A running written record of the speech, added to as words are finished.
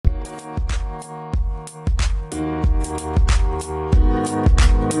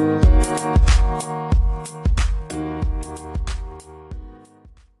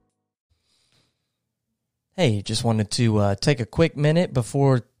Hey, just wanted to take a quick minute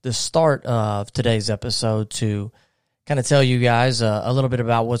before the start of today's episode to kind of tell you guys a little bit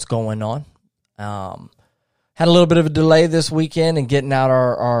about what's going on. Had a little bit of a delay this weekend in getting out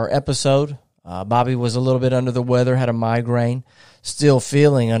our episode. Bobby was a little bit under the weather, had a migraine, still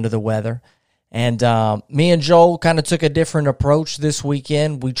feeling under the weather. And me and Joel kind of took a different approach this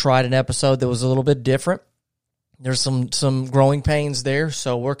weekend. We tried an episode that was a little bit different. There's some growing pains there,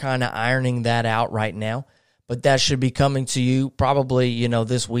 so we're kind of ironing that out right now. But that should be coming to you probably,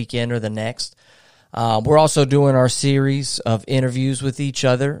 this weekend or the next. We're also doing our series of interviews with each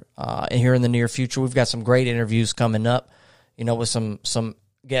other here in the near future. We've got some great interviews coming up, with some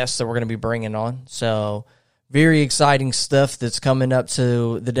guests that we're going to be bringing on. So very exciting stuff that's coming up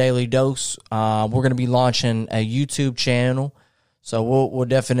to the Daily Dose. We're going to be launching a YouTube channel, so we'll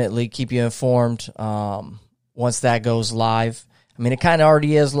definitely keep you informed once that goes live. I mean, it kind of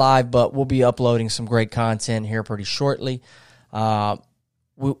already is live, but we'll be uploading some great content here pretty shortly. I've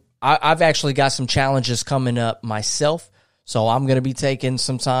actually got some challenges coming up myself, so I'm going to be taking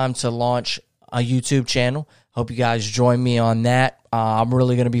some time to launch a YouTube channel. Hope you guys join me on that. I'm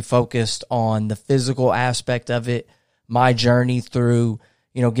really going to be focused on the physical aspect of it, my journey through,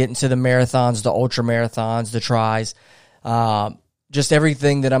 getting to the marathons, the ultra marathons, the tries, just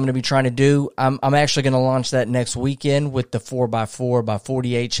everything that I'm going to be trying to do. I'm actually going to launch that next weekend with the 4x4 by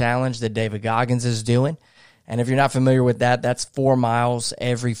 48 challenge that David Goggins is doing. And if you're not familiar with that, that's 4 miles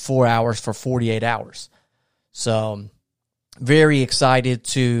every 4 hours for 48 hours. So very excited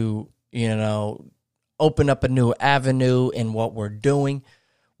to, open up a new avenue in what we're doing.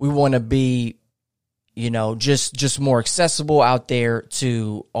 We want to be, just more accessible out there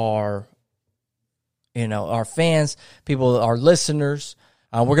to our fans, people, our listeners.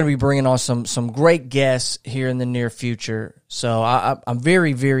 We're going to be bringing on some great guests here in the near future. So I'm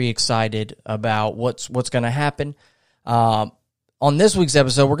very, very excited about what's going to happen. On this week's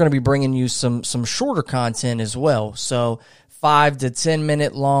episode, we're going to be bringing you some shorter content as well. So 5 to 10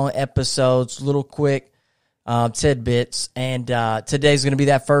 minute long episodes, little quick tidbits. And today's going to be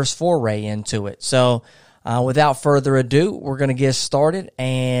that first foray into it. So without further ado, we're going to get started.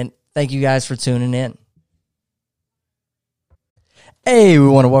 And thank you guys for tuning in. Hey, we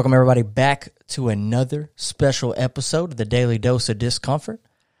want to welcome everybody back to another special episode of the Daily Dose of Discomfort.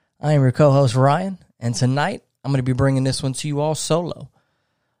 I am your co-host, Ryan, and tonight I'm going to be bringing this one to you all solo.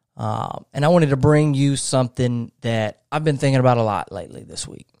 And I wanted to bring you something that I've been thinking about a lot lately this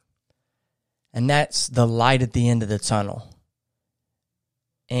week, and that's the light at the end of the tunnel.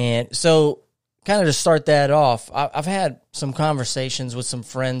 And so kind of to start that off, I've had some conversations with some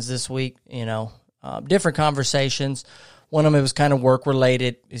friends this week, different conversations. One of them was kind of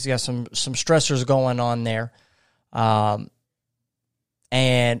work-related. He's got some stressors going on there. And,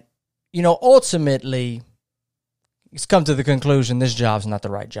 ultimately, he's come to the conclusion this job's not the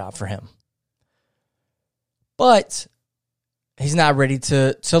right job for him. But he's not ready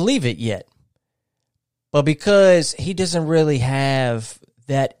to leave it yet. But because he doesn't really have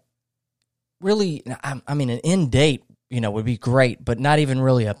that really, an end date, would be great, but not even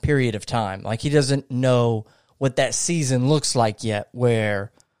really a period of time. Like, he doesn't know what that season looks like yet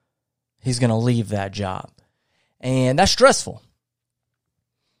where he's going to leave that job. And that's stressful.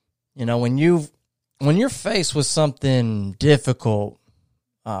 When you're faced with something difficult,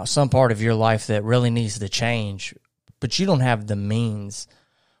 some part of your life that really needs to change, but you don't have the means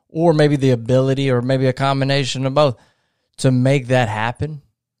or maybe the ability or maybe a combination of both to make that happen,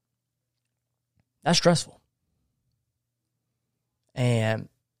 that's stressful. And,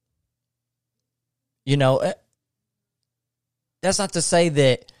 that's not to say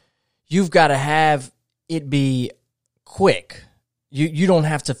that you've got to have it be quick. You don't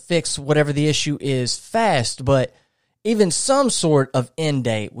have to fix whatever the issue is fast, but even some sort of end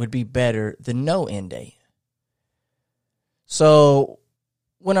date would be better than no end date. So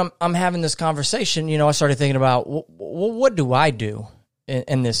when I'm having this conversation, I started thinking about what do I do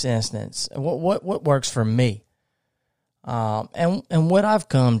in this instance? What works for me? And what I've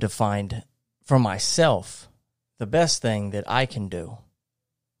come to find for myself, the best thing that I can do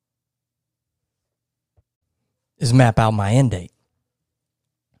is map out my end date.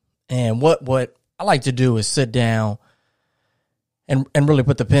 And what I like to do is sit down and really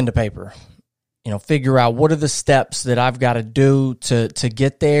put the pen to paper. Figure out what are the steps that I've got to do to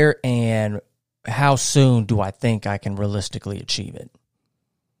get there, and how soon do I think I can realistically achieve it.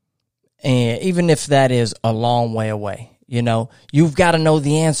 And even if that is a long way away, you've got to know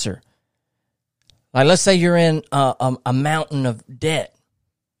the answer. Like, let's say you're in a mountain of debt,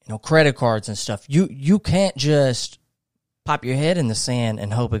 credit cards and stuff. You can't just pop your head in the sand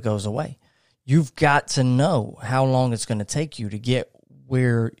and hope it goes away. you've got to know how long it's going to take you to get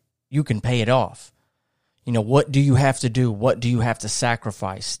where you can pay it off. You know, what do you have to do? What do you have to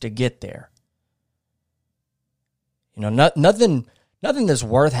sacrifice to get there? You know, nothing that's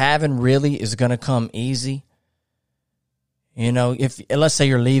worth having really is going to come easy. You know, if let's say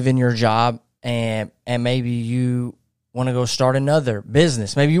you're leaving your job and maybe you want to go start another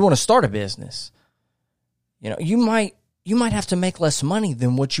business. Maybe you want to start a business. You know, you might have to make less money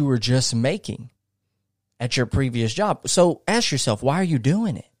than what you were just making at your previous job. So ask yourself, why are you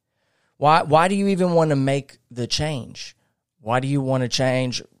doing it? Why do you even want to make the change? Why do you want to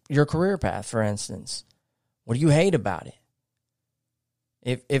change your career path, for instance? What do you hate about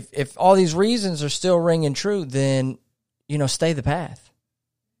it? If all these reasons are still ringing true, then, you know, stay the path.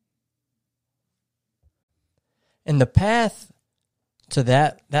 And the path to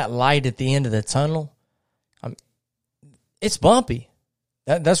that light at the end of the tunnel, it's bumpy.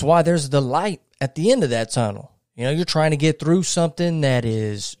 That's why there's the light at the end of that tunnel. You know, you're trying to get through something that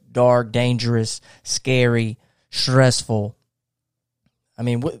is dark, dangerous, scary, stressful. I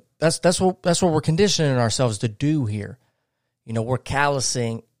mean, that's what we're conditioning ourselves to do here. You know, we're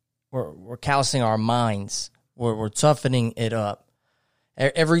callousing our minds. We're toughening it up.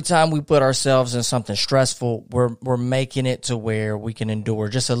 Every time we put ourselves in something stressful, we're making it to where we can endure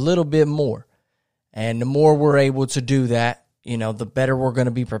just a little bit more. And the more we're able to do that, you know, the better we're going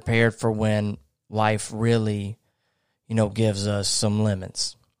to be prepared for when life really, you know, gives us some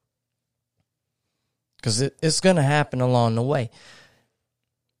lemons. Because it's going to happen along the way.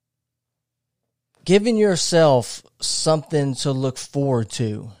 Giving yourself something to look forward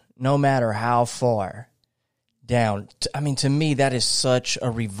to, no matter how far down. I mean, to me, that is such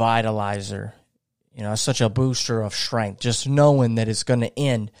a revitalizer, you know, such a booster of strength, just knowing that it's going to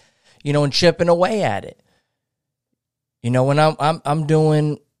end, you know, and chipping away at it. You know, when I'm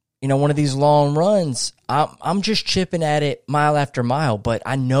doing, you know, one of these long runs, I'm just chipping at it mile after mile, but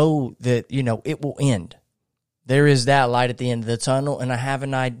I know that, you know, it will end. There is that light at the end of the tunnel, and I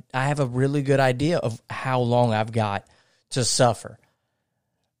have a really good idea of how long I've got to suffer.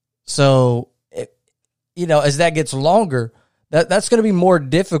 So, you know, as that gets longer, that's going to be more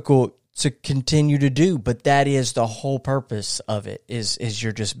difficult to continue to do, but that is the whole purpose of it, is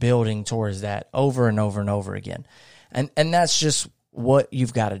you're just building towards that over and over and over again. And that's just what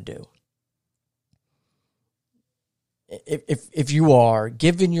you've got to do. If you are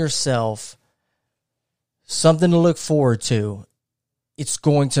giving yourself something to look forward to, it's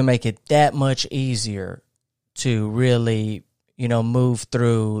going to make it that much easier to really, you know, move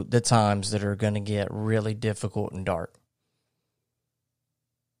through the times that are going to get really difficult and dark.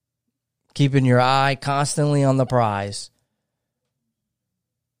 Keeping your eye constantly on the prize.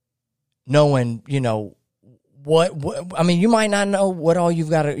 Knowing, you know, what I mean, you might not know what all you're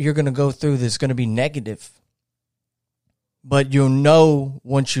going to go through that's going to be negative. But you'll know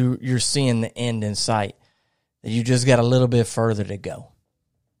once you're seeing the end in sight that you just got a little bit further to go.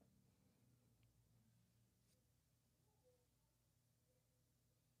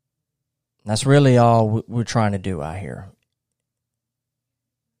 That's really all we're trying to do out here.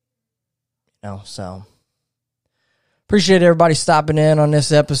 You know, so appreciate everybody stopping in on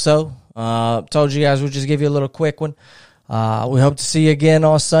this episode. Told you guys we'll just give you a little quick one. We hope to see you again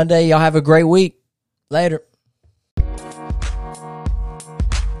on Sunday. Y'all have a great week. Later.